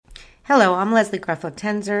Hello, I'm Leslie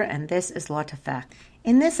Garfield-Tenzer, and this is Law to Fact.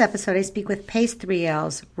 In this episode, I speak with PACE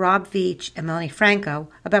 3Ls, Rob Veach and Melanie Franco,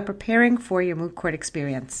 about preparing for your moot court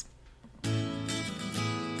experience.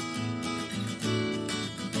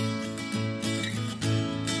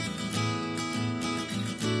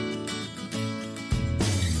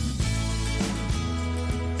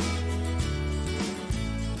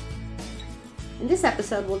 In this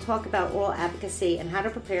episode, we'll talk about oral advocacy and how to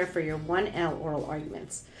prepare for your 1L oral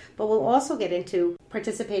arguments. But we'll also get into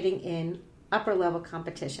participating in upper-level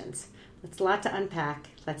competitions. It's a lot to unpack.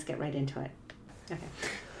 Let's get right into it. Okay.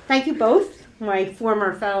 Thank you both, my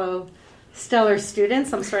former fellow stellar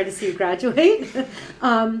students. I'm sorry to see you graduate.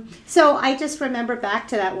 So I just remember back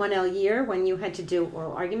to that 1L year when you had to do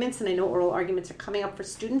oral arguments, and I know oral arguments are coming up for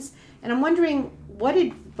students. And I'm wondering what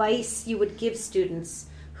advice you would give students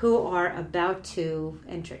who are about to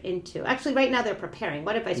enter into. Actually, right now they're preparing.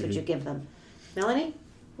 What advice would you give them? Melanie?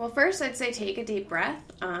 Well, first I'd say take a deep breath.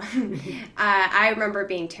 I remember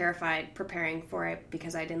being terrified preparing for it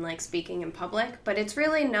because I didn't like speaking in public, but it's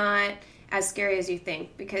really not as scary as you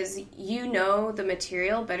think because you know the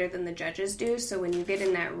material better than the judges do, so when you get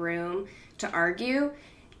in that room to argue,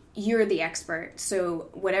 you're the expert. So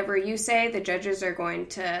whatever you say, the judges are going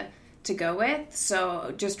to go with.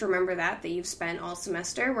 So just remember that you've spent all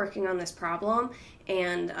semester working on this problem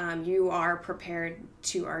and you are prepared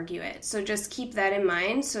to argue it. So just keep that in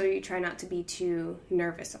mind so you try not to be too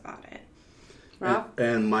nervous about it. Rob?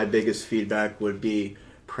 And my biggest feedback would be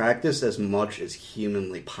practice as much as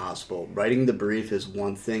humanly possible. Writing the brief is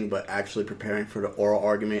one thing, but actually preparing for the oral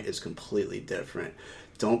argument is completely different.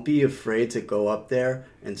 Don't be afraid to go up there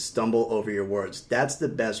and stumble over your words. That's the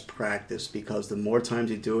best practice because the more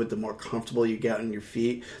times you do it, the more comfortable you get on your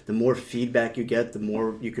feet, the more feedback you get, the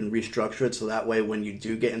more you can restructure it so that way when you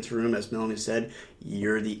do get into the room, as Melanie said,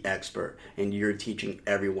 you're the expert and you're teaching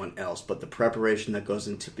everyone else. But the preparation that goes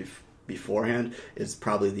into beforehand is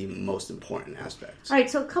probably the most important aspect. All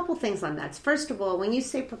right, so a couple things on that. First of all, when you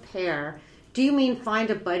say prepare, do you mean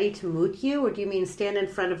find a buddy to moot you, or do you mean stand in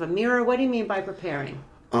front of a mirror? What do you mean by preparing?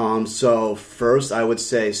 So first I would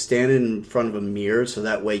say stand in front of a mirror so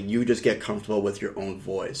that way you just get comfortable with your own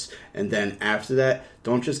voice. And then after that,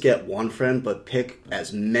 don't just get one friend, but pick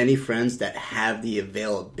as many friends that have the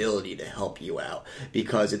availability to help you out.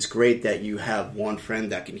 Because it's great that you have one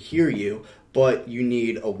friend that can hear you, but you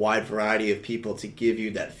need a wide variety of people to give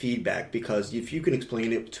you that feedback, because if you can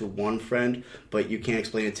explain it to one friend, but you can't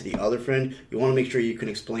explain it to the other friend, you want to make sure you can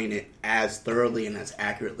explain it as thoroughly and as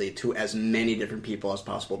accurately to as many different people as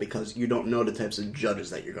possible, because you don't know the types of judges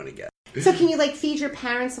that you're going to get. So can you feed your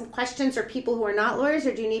parents some questions, or people who are not lawyers,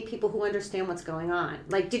 or do you need people who understand what's going on?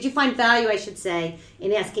 Did you find value, I should say,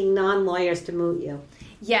 in asking non-lawyers to moot you?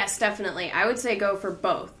 Yes, definitely. I would say go for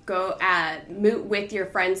both. Go moot with your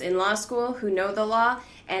friends in law school who know the law,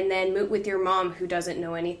 and then moot with your mom who doesn't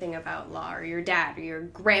know anything about law, or your dad, or your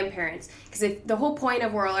grandparents. Because the whole point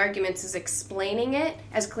of oral arguments is explaining it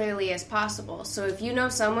as clearly as possible. So if you know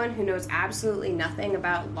someone who knows absolutely nothing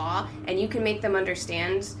about law, and you can make them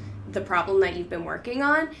understand the problem that you've been working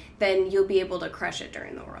on, then you'll be able to crush it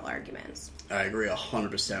during the oral arguments. I agree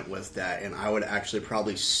 100% with that, and I would actually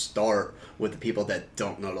probably start with the people that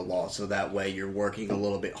don't know the law, so that way you're working a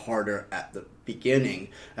little bit harder at the beginning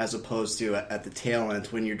as opposed to at the tail end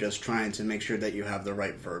when you're just trying to make sure that you have the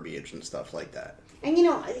right verbiage and stuff like that. And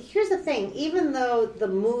here's the thing, even though the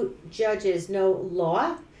moot judges know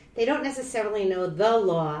law, they don't necessarily know the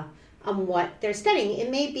law on what they're studying. It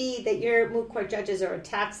may be that your moot court judges are a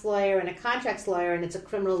tax lawyer and a contracts lawyer, and it's a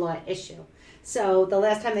criminal law issue. So the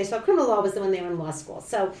last time they saw criminal law was when they were in law school.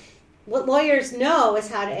 So what lawyers know is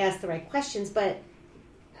how to ask the right questions, but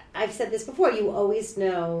I've said this before, you always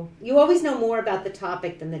know more about the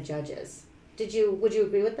topic than the judges. Would you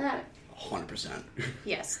agree with that? 100%.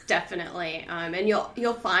 Yes, definitely. And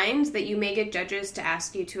you'll find that you may get judges to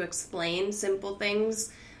ask you to explain simple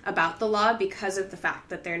things about the law because of the fact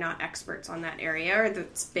that they're not experts on that area, or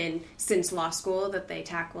that's been since law school that they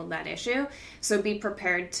tackled that issue. So be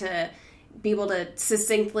prepared to be able to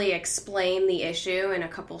succinctly explain the issue in a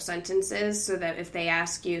couple sentences so that if they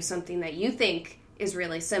ask you something that you think is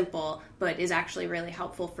really simple but is actually really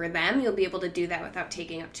helpful for them, you'll be able to do that without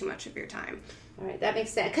taking up too much of your time. All right, that makes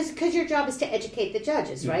sense. Because your job is to educate the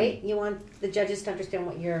judges, right? Mm-hmm. You want the judges to understand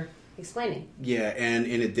what you're explaining. Yeah, and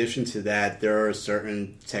in addition to that, there are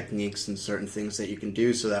certain techniques and certain things that you can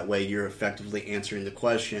do so that way you're effectively answering the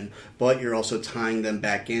question, but you're also tying them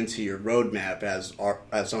back into your roadmap, as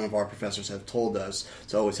some of our professors have told us,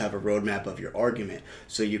 to always have a roadmap of your argument,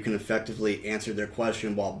 so you can effectively answer their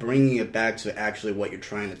question while bringing it back to actually what you're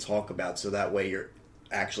trying to talk about, so that way you're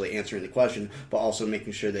actually answering the question, but also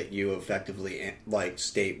making sure that you effectively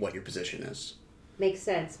state what your position is. Makes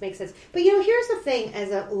sense. But here's the thing,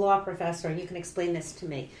 as a law professor, and you can explain this to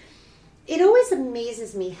me. It always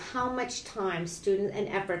amazes me how much time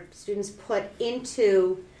students put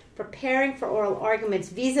into preparing for oral arguments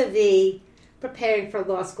vis-a-vis preparing for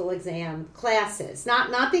law school exam classes.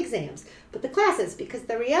 Not the exams, but the classes, because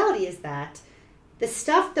the reality is that the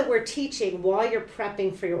stuff that we're teaching while you're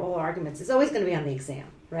prepping for your oral arguments is always going to be on the exam,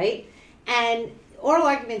 right? And oral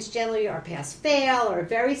arguments generally are pass-fail or a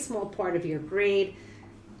very small part of your grade.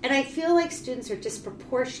 And I feel like students are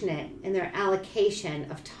disproportionate in their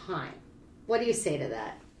allocation of time. What do you say to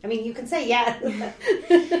that? I mean, you can say yeah.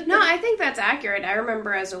 No, I think that's accurate. I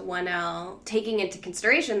remember as a 1L taking into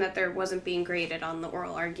consideration that there wasn't being graded on the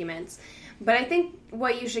oral arguments. But I think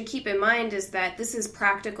what you should keep in mind is that this is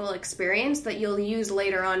practical experience that you'll use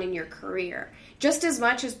later on in your career. Just as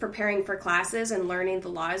much as preparing for classes and learning the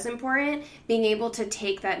law is important, being able to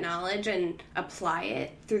take that knowledge and apply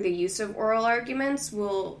it through the use of oral arguments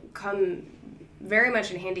will come very much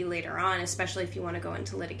in handy later on, especially if you want to go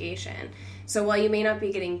into litigation. So while you may not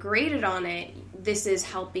be getting graded on it, this is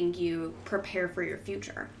helping you prepare for your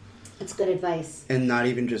future. That's good advice. And not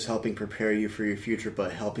even just helping prepare you for your future,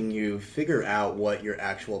 but helping you figure out what your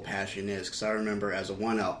actual passion is. Because I remember as a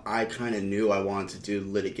 1L, I kind of knew I wanted to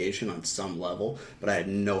do litigation on some level, but I had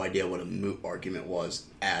no idea what a moot argument was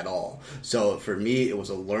at all. So for me, it was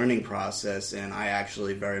a learning process, and I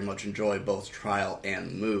actually very much enjoy both trial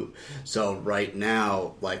and moot. So right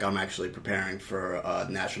now, I'm actually preparing for a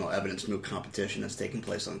national evidence moot competition that's taking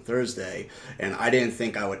place on Thursday, and I didn't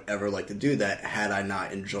think I would ever like to do that had I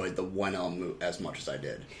not enjoyed the 1L moot as much as I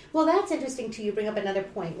did. Well, that's interesting too. You bring up another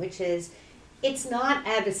point, which is it's not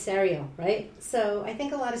adversarial, right? So I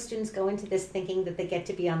think a lot of students go into this thinking that they get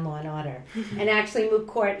to be on Law and Order. And actually, moot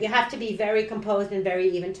court, you have to be very composed and very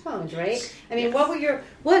even-toned, right? I mean, what were your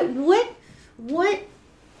what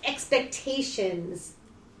expectations?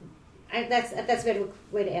 That's a good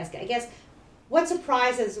way to ask it. I guess, what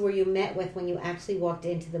surprises were you met with when you actually walked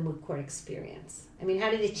into the moot court experience? I mean, how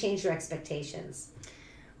did it change your expectations?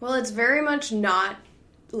 Well, it's very much not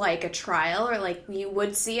like a trial or like you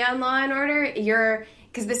would see on Law and Order.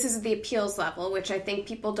 Because this is the appeals level, which I think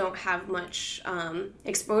people don't have much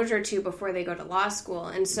exposure to before they go to law school.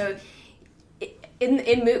 And so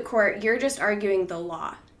in moot court, you're just arguing the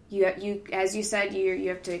law. You as you said, you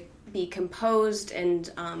have to be composed and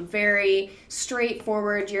very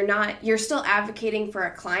straightforward. You're still advocating for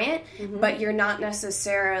a client, but you're not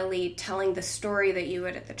necessarily telling the story that you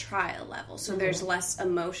would at the trial level. So there's less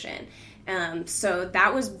emotion. So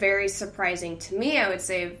that was very surprising to me, I would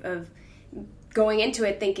say, of going into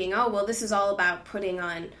it thinking, oh, well, this is all about putting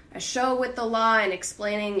on a show with the law and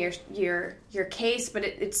explaining your case, but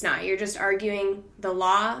it's not. You're just arguing the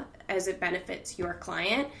law as it benefits your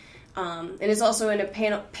client. And it's also in a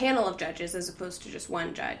panel of judges as opposed to just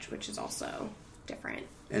one judge, which is also different.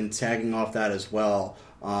 And tagging off that as well,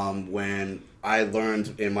 when I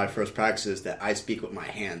learned in my first practices that I speak with my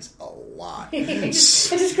hands a lot. I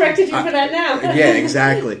just corrected you for that now. Yeah,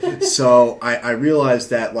 exactly. So I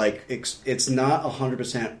realized that it's not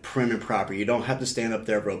 100% prim and proper. You don't have to stand up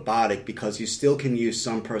there robotic because you still can use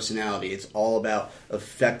some personality. It's all about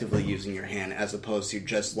effectively using your hand as opposed to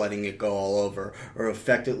just letting it go all over or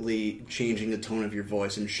effectively changing the tone of your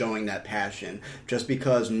voice and showing that passion. Just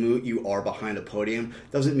because you are behind a podium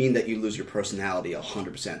doesn't mean that you lose your personality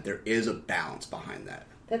 100%. There is a balance behind that.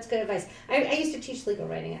 That's good advice. I used to teach legal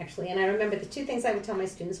writing, actually, and I remember the two things I would tell my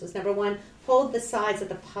students was, number one, hold the sides of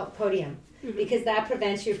the podium, because that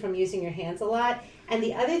prevents you from using your hands a lot. And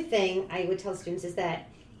the other thing I would tell students is that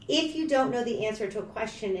if you don't know the answer to a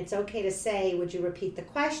question, it's okay to say, would you repeat the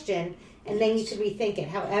question? And then you could rethink it.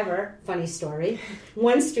 However, funny story,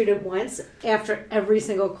 one student once, after every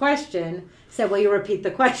single question, said, will you repeat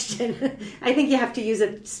the question? I think you have to use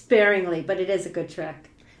it sparingly, but it is a good trick.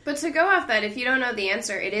 But to go off that, if you don't know the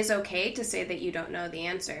answer, it is okay to say that you don't know the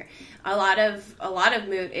answer. A lot of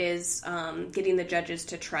moot is getting the judges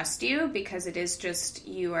to trust you because it is just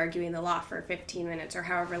you arguing the law for 15 minutes or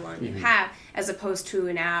however long you have, as opposed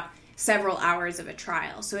to several hours of a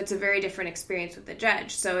trial. So it's a very different experience with the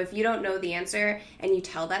judge. So if you don't know the answer and you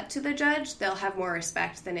tell that to the judge, they'll have more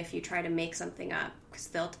respect than if you try to make something up, because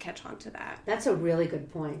they'll catch on to that. That's a really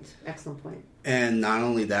good point. Excellent point. And not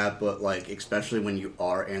only that, but especially when you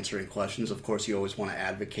are answering questions, of course you always want to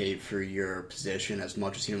advocate for your position as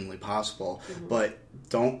much as humanly possible, but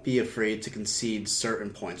don't be afraid to concede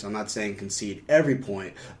certain points. I'm not saying concede every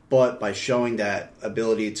point, but by showing that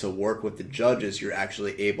ability to work with the judges, you're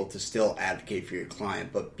actually able to still advocate for your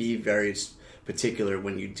client, but be very particular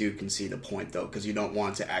when you do concede a point, though, because you don't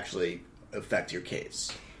want to actually affect your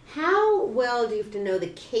case. How well do you have to know the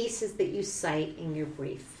cases that you cite in your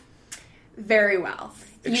brief? Very well.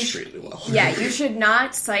 Extremely well. Yeah, you should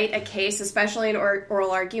not cite a case, especially an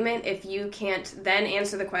oral argument, if you can't then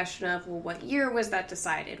answer the question of, well, what year was that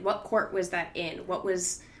decided? What court was that in? What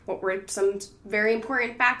were some very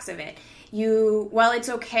important facts of it? While it's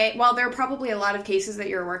okay, while there are probably a lot of cases that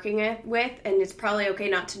you're working with, and it's probably okay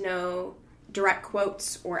not to know direct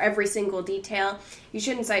quotes or every single detail, you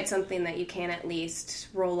shouldn't cite something that you can at least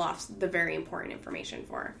roll off the very important information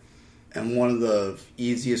for. And one of the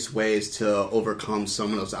easiest ways to overcome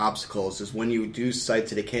some of those obstacles is when you do cite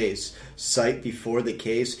to the case, cite before the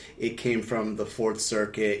case, it came from the Fourth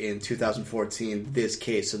Circuit in 2014, this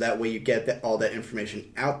case. So that way you get all that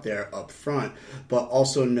information out there up front, but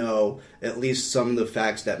also know at least some of the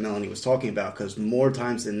facts that Melanie was talking about, because more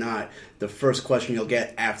times than not, the first question you'll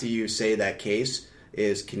get after you say that case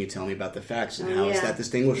is, can you tell me about the facts? And how is that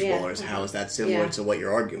distinguishable? Or how is that similar to what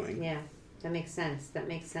you're arguing? Yeah. That makes sense.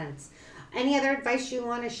 Any other advice you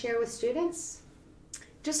want to share with students?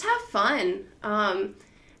 Just have fun.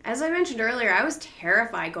 As I mentioned earlier, I was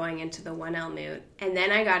terrified going into the 1L moot, and then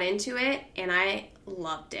I got into it, and I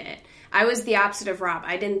loved it. I was the opposite of Rob.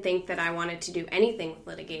 I didn't think that I wanted to do anything with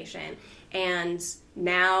litigation, and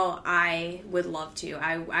now I would love to.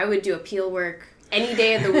 I would do appeal work any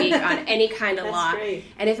day of the week on any kind of law. Great.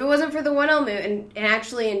 And if it wasn't for the 1L moot and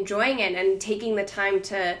actually enjoying it and taking the time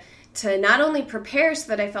to not only prepare so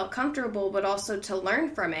that I felt comfortable, but also to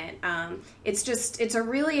learn from it. It's a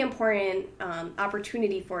really important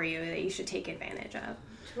opportunity for you that you should take advantage of.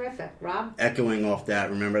 Terrific. Rob? Echoing off that,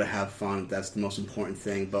 remember to have fun. That's the most important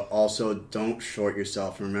thing. But also, don't short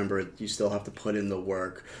yourself. Remember, you still have to put in the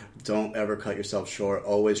work. Don't ever cut yourself short.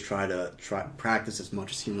 Always try to practice as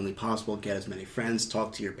much as humanly possible. Get as many friends.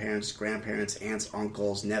 Talk to your parents, grandparents, aunts,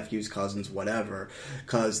 uncles, nephews, cousins, whatever.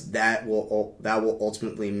 Because that will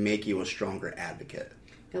ultimately make you a stronger advocate.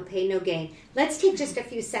 No pain, no gain. Let's take just a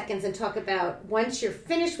few seconds and talk about, once you're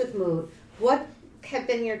finished with moot, what have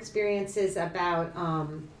been your experiences about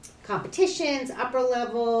competitions, upper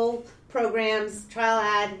level programs, trial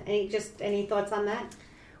ad? Any thoughts on that?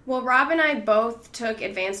 Well, Rob and I both took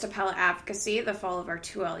Advanced Appellate Advocacy the fall of our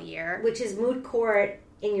 2L year. Which is moot court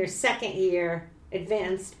in your second year,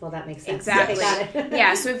 advanced. Well, that makes sense. Exactly. Got it.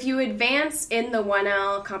 Yeah, so if you advance in the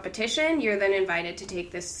 1L competition, you're then invited to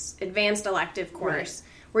take this advanced elective course,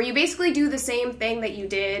 where you basically do the same thing that you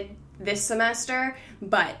did this semester,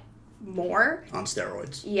 but more on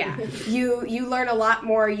steroids. Yeah. You learn a lot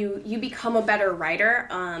more. You become a better writer,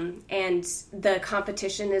 and the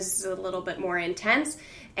competition is a little bit more intense.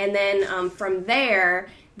 And then from there,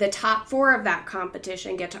 the top 4 of that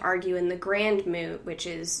competition get to argue in the Grand Moot, which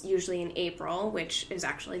is usually in April, which is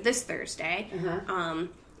actually this Thursday.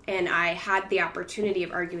 And I had the opportunity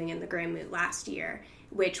of arguing in the Grand Moot last year,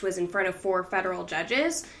 which was in front of 4 federal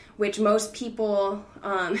judges, which most people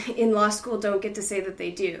in law school don't get to say that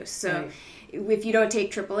they do. So if you don't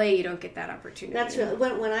take AAA, you don't get that opportunity. That's real.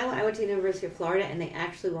 When I went to the University of Florida, and they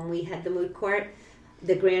actually, when we had the moot court,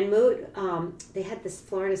 the Grand Moot, they had this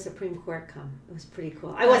Florida Supreme Court come. It was pretty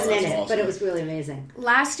cool. I wasn't in it, but it was really amazing.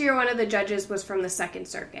 Last year, one of the judges was from the Second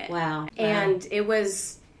Circuit. Wow. And it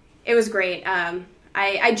was great.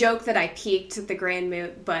 I joke that I peaked at the Grand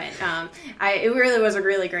Moot, but it really was a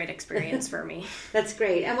really great experience for me. That's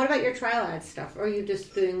great. And what about your trial ad stuff? Or are you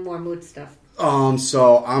just doing more moot stuff?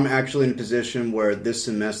 So I'm actually in a position where this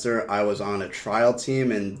semester I was on a trial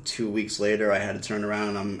team, and 2 weeks later I had to turn around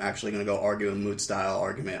and I'm actually going to go argue a moot style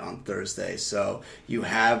argument on Thursday. So you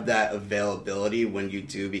have that availability when you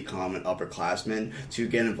do become an upperclassman to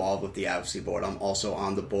get involved with the advocacy board. I'm also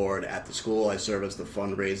on the board at the school. I serve as the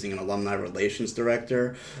fundraising and alumni relations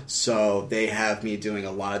director. So they have me doing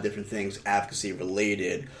a lot of different things advocacy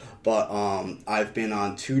related. But I've been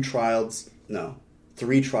on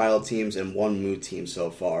 3 trial teams and 1 moot team so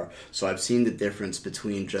far. So I've seen the difference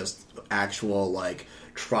between just actual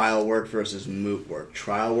trial work versus moot work.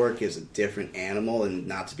 Trial work is a different animal, and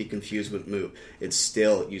not to be confused with moot.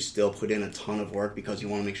 You still put in a ton of work because you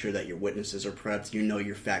want to make sure that your witnesses are prepped. You know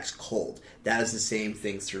your facts cold. That is the same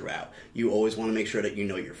thing throughout. You always want to make sure that you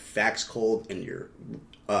know your facts cold and your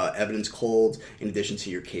evidence cold, in addition to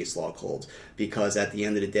your case law cold. Because at the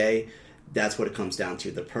end of the day, that's what it comes down to.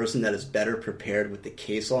 The person that is better prepared with the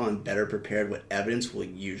case law and better prepared with evidence will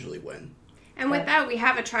usually win. And with that, we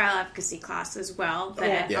have a trial advocacy class as well.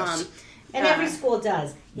 Yes. And every school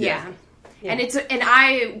does. Yeah. And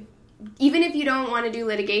I even if you don't want to do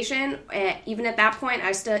litigation, even at that point,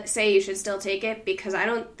 I still say you should still take it, because I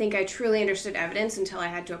don't think I truly understood evidence until I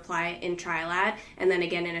had to apply it in trial ad and then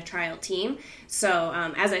again in a trial team. So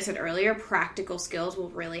as I said earlier, practical skills will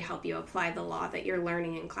really help you apply the law that you're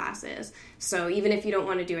learning in classes. So even if you don't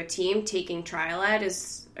want to do a team, taking trial ad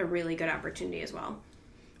is a really good opportunity as well.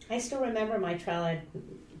 I still remember my trial ed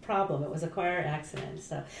problem. It was a car accident.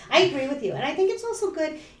 So I agree with you. And I think it's also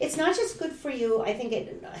good. It's not just good for you. I think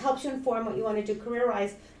it helps you inform what you want to do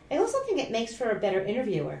career-wise. I also think it makes for a better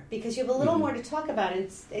interviewer, because you have a little more to talk about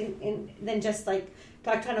than just like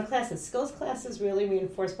doctrinal classes. Skills classes really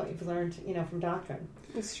reinforce what you've learned, from doctrine.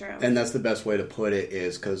 It's true. And that's the best way to put it,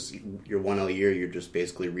 is because your 1L year, you're just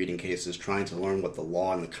basically reading cases, trying to learn what the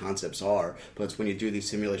law and the concepts are. But it's when you do these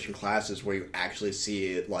simulation classes where you actually see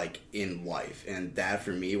it like in life. And that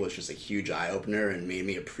for me was just a huge eye-opener and made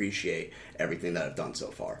me appreciate everything that I've done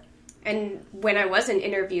so far. And when I was in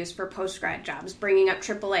interviews for post-grad jobs, bringing up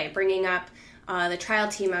AAA, bringing up the trial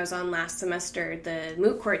team I was on last semester, the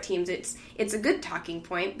moot court teams, it's a good talking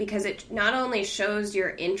point, because it not only shows your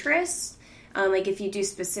interests, like if you do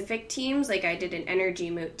specific teams, like I did an energy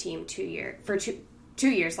moot team 2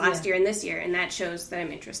 years last year and this year, and that shows that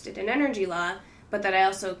I'm interested in energy law, but that I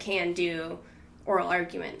also can do oral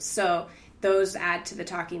arguments. So those add to the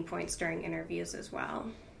talking points during interviews as well.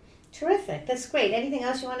 Terrific. That's great. Anything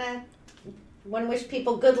else you want to wish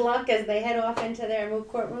people good luck as they head off into their moot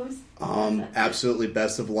courtrooms? Absolutely.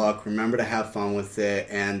 Best of luck. Remember to have fun with it.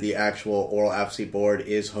 And the actual Oral Advocacy Board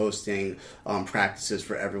is hosting practices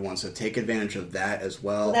for everyone. So take advantage of that as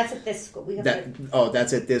well. Well, that's at this school.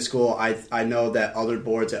 That's at this school. I know that other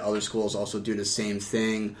boards at other schools also do the same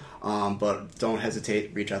thing. But don't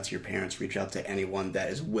hesitate. Reach out to your parents. Reach out to anyone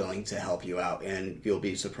that is willing to help you out. And you'll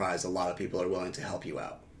be surprised. A lot of people are willing to help you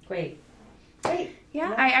out. Great.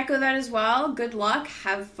 Yeah, I echo that as well. Good luck,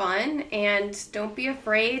 have fun, and don't be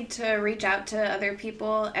afraid to reach out to other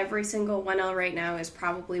people. Every single 1L right now is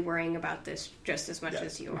probably worrying about this just as much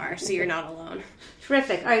as you are, so you're not alone.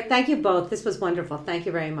 Terrific. All right, thank you both. This was wonderful. Thank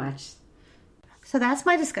you very much. So that's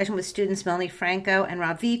my discussion with students Melanie Franco and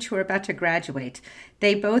Rob Veach, who are about to graduate.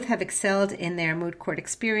 They both have excelled in their moot court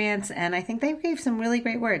experience, and I think they gave some really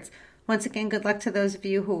great words. Once again, good luck to those of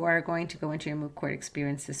you who are going to go into your moot court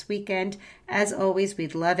experience this weekend. As always,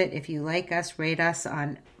 we'd love it if you like us, rate us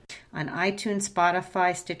on iTunes,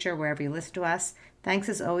 Spotify, Stitcher, wherever you listen to us. Thanks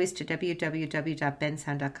as always to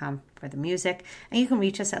www.bensound.com for the music. And you can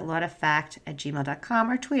reach us at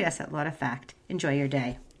lawtofact@gmail.com or tweet us at lawtofact. Enjoy your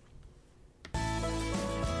day.